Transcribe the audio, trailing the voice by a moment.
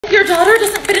Your daughter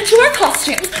doesn't fit into our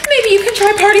costumes. Maybe you can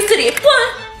try Party City. What?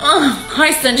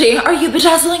 Hi, Cindy. Are you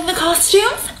bedazzling the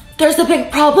costumes? There's a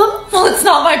big problem? Well, it's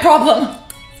not my problem.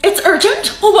 It's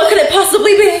urgent? Well, what could it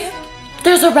possibly be?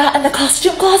 There's a rat in the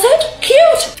costume closet?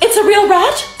 Cute! It's a real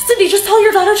rat? Cindy, just tell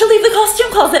your daughter to leave the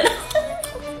costume closet.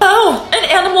 Oh, an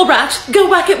animal rat. Go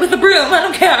whack it with a broom. I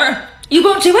don't care. You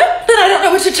won't do it? Then I don't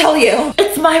know what to tell you.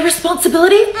 It's my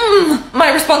responsibility?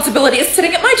 My responsibility is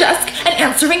sitting at my desk and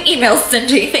answering emails,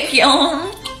 Cindy. Thank you.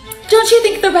 Don't you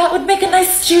think the rat would make a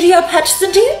nice studio pet,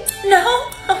 Cindy? No?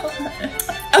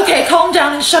 Okay, calm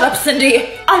down and shut up, Cindy.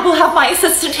 I will have my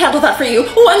assistant handle that for you.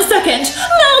 1 second.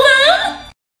 Melvin!